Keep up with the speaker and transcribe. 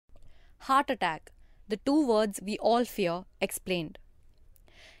Heart attack, the two words we all fear, explained.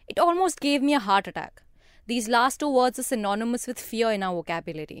 It almost gave me a heart attack. These last two words are synonymous with fear in our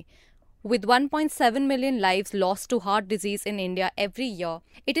vocabulary. With 1.7 million lives lost to heart disease in India every year,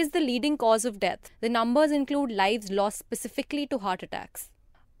 it is the leading cause of death. The numbers include lives lost specifically to heart attacks.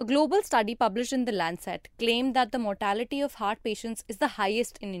 A global study published in The Lancet claimed that the mortality of heart patients is the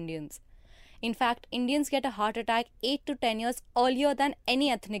highest in Indians. In fact, Indians get a heart attack 8 to 10 years earlier than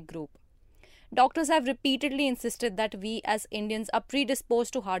any ethnic group. Doctors have repeatedly insisted that we as Indians are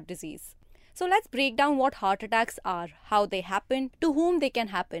predisposed to heart disease. So let's break down what heart attacks are, how they happen, to whom they can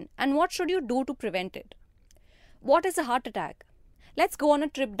happen, and what should you do to prevent it. What is a heart attack? Let's go on a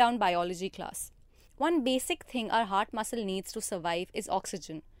trip down biology class. One basic thing our heart muscle needs to survive is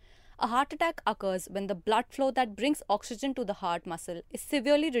oxygen. A heart attack occurs when the blood flow that brings oxygen to the heart muscle is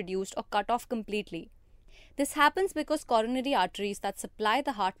severely reduced or cut off completely. This happens because coronary arteries that supply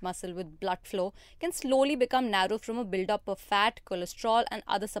the heart muscle with blood flow can slowly become narrow from a buildup of fat, cholesterol, and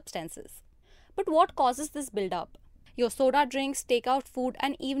other substances. But what causes this buildup? Your soda drinks, takeout food,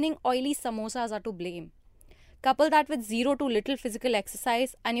 and evening oily samosas are to blame. Couple that with zero to little physical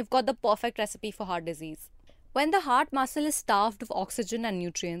exercise, and you've got the perfect recipe for heart disease. When the heart muscle is starved of oxygen and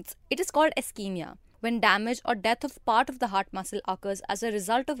nutrients, it is called ischemia. When damage or death of part of the heart muscle occurs as a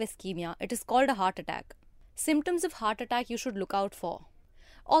result of ischemia, it is called a heart attack. Symptoms of heart attack you should look out for.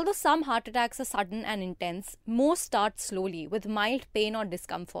 Although some heart attacks are sudden and intense, most start slowly with mild pain or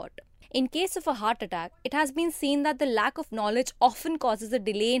discomfort. In case of a heart attack, it has been seen that the lack of knowledge often causes a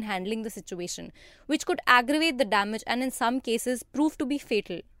delay in handling the situation, which could aggravate the damage and in some cases prove to be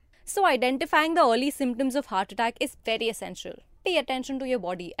fatal. So identifying the early symptoms of heart attack is very essential. Pay attention to your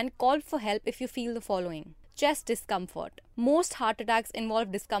body and call for help if you feel the following. Chest discomfort. Most heart attacks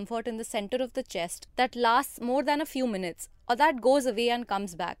involve discomfort in the center of the chest that lasts more than a few minutes or that goes away and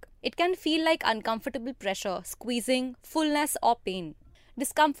comes back. It can feel like uncomfortable pressure, squeezing, fullness or pain.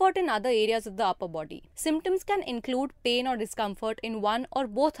 Discomfort in other areas of the upper body. Symptoms can include pain or discomfort in one or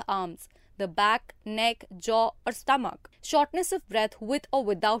both arms, the back, neck, jaw or stomach. Shortness of breath with or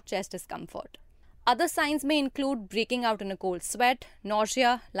without chest discomfort. Other signs may include breaking out in a cold sweat,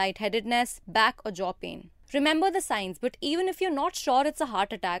 nausea, lightheadedness, back or jaw pain. Remember the signs, but even if you're not sure it's a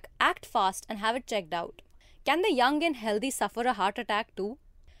heart attack, act fast and have it checked out. Can the young and healthy suffer a heart attack too?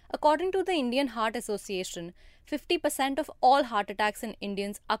 According to the Indian Heart Association, 50% of all heart attacks in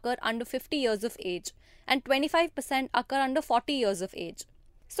Indians occur under 50 years of age and 25% occur under 40 years of age.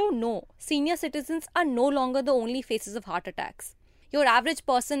 So no, senior citizens are no longer the only faces of heart attacks. Your average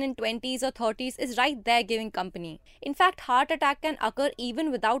person in 20s or 30s is right there giving company. In fact, heart attack can occur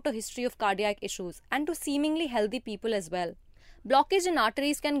even without a history of cardiac issues and to seemingly healthy people as well. Blockage in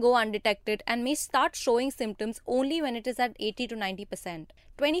arteries can go undetected and may start showing symptoms only when it is at 80 to 90%.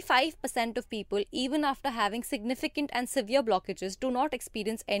 25% of people, even after having significant and severe blockages, do not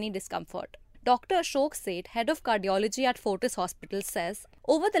experience any discomfort. Dr. Ashok Seth, head of cardiology at Fortis Hospital, says,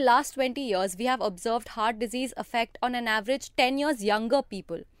 over the last 20 years, we have observed heart disease affect on an average 10 years younger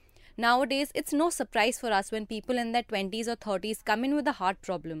people. Nowadays, it's no surprise for us when people in their 20s or 30s come in with a heart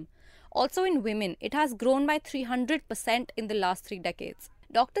problem. Also in women, it has grown by 300% in the last 3 decades.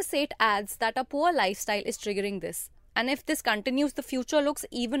 Dr. Seth adds that a poor lifestyle is triggering this. And if this continues, the future looks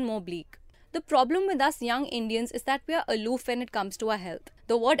even more bleak. The problem with us young Indians is that we are aloof when it comes to our health.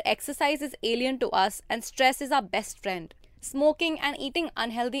 The word exercise is alien to us and stress is our best friend. Smoking and eating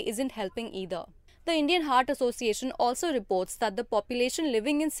unhealthy isn't helping either. The Indian Heart Association also reports that the population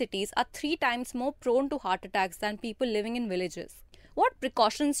living in cities are 3 times more prone to heart attacks than people living in villages. What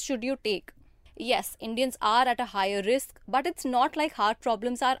precautions should you take? Yes, Indians are at a higher risk, but it's not like heart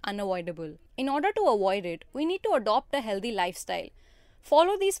problems are unavoidable. In order to avoid it, we need to adopt a healthy lifestyle.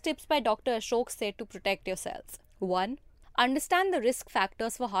 Follow these tips by Dr. Ashok Seth to protect yourselves. 1. Understand the risk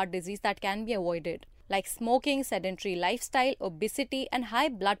factors for heart disease that can be avoided, like smoking, sedentary lifestyle, obesity, and high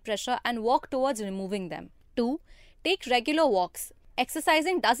blood pressure, and work towards removing them. 2. Take regular walks.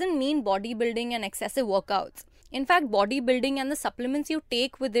 Exercising doesn't mean bodybuilding and excessive workouts. In fact, bodybuilding and the supplements you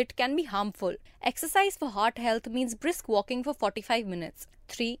take with it can be harmful. Exercise for heart health means brisk walking for 45 minutes.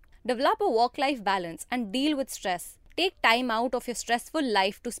 3. Develop a work-life balance and deal with stress. Take time out of your stressful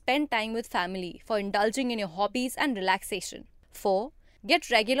life to spend time with family for indulging in your hobbies and relaxation. 4.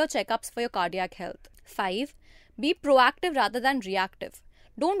 Get regular checkups for your cardiac health. 5. Be proactive rather than reactive.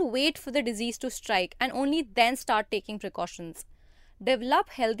 Don't wait for the disease to strike and only then start taking precautions. Develop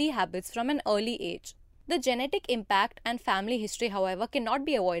healthy habits from an early age. The genetic impact and family history, however, cannot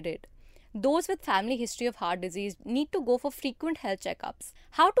be avoided. Those with family history of heart disease need to go for frequent health checkups.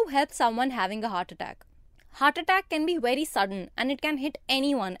 How to help someone having a heart attack? Heart attack can be very sudden and it can hit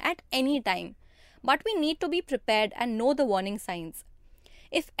anyone at any time. But we need to be prepared and know the warning signs.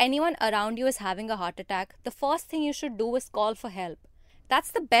 If anyone around you is having a heart attack, the first thing you should do is call for help.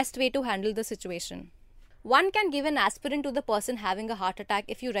 That's the best way to handle the situation. One can give an aspirin to the person having a heart attack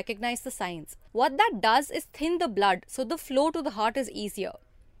if you recognize the signs. What that does is thin the blood so the flow to the heart is easier.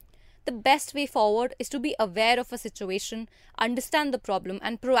 The best way forward is to be aware of a situation, understand the problem,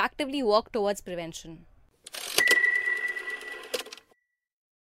 and proactively work towards prevention.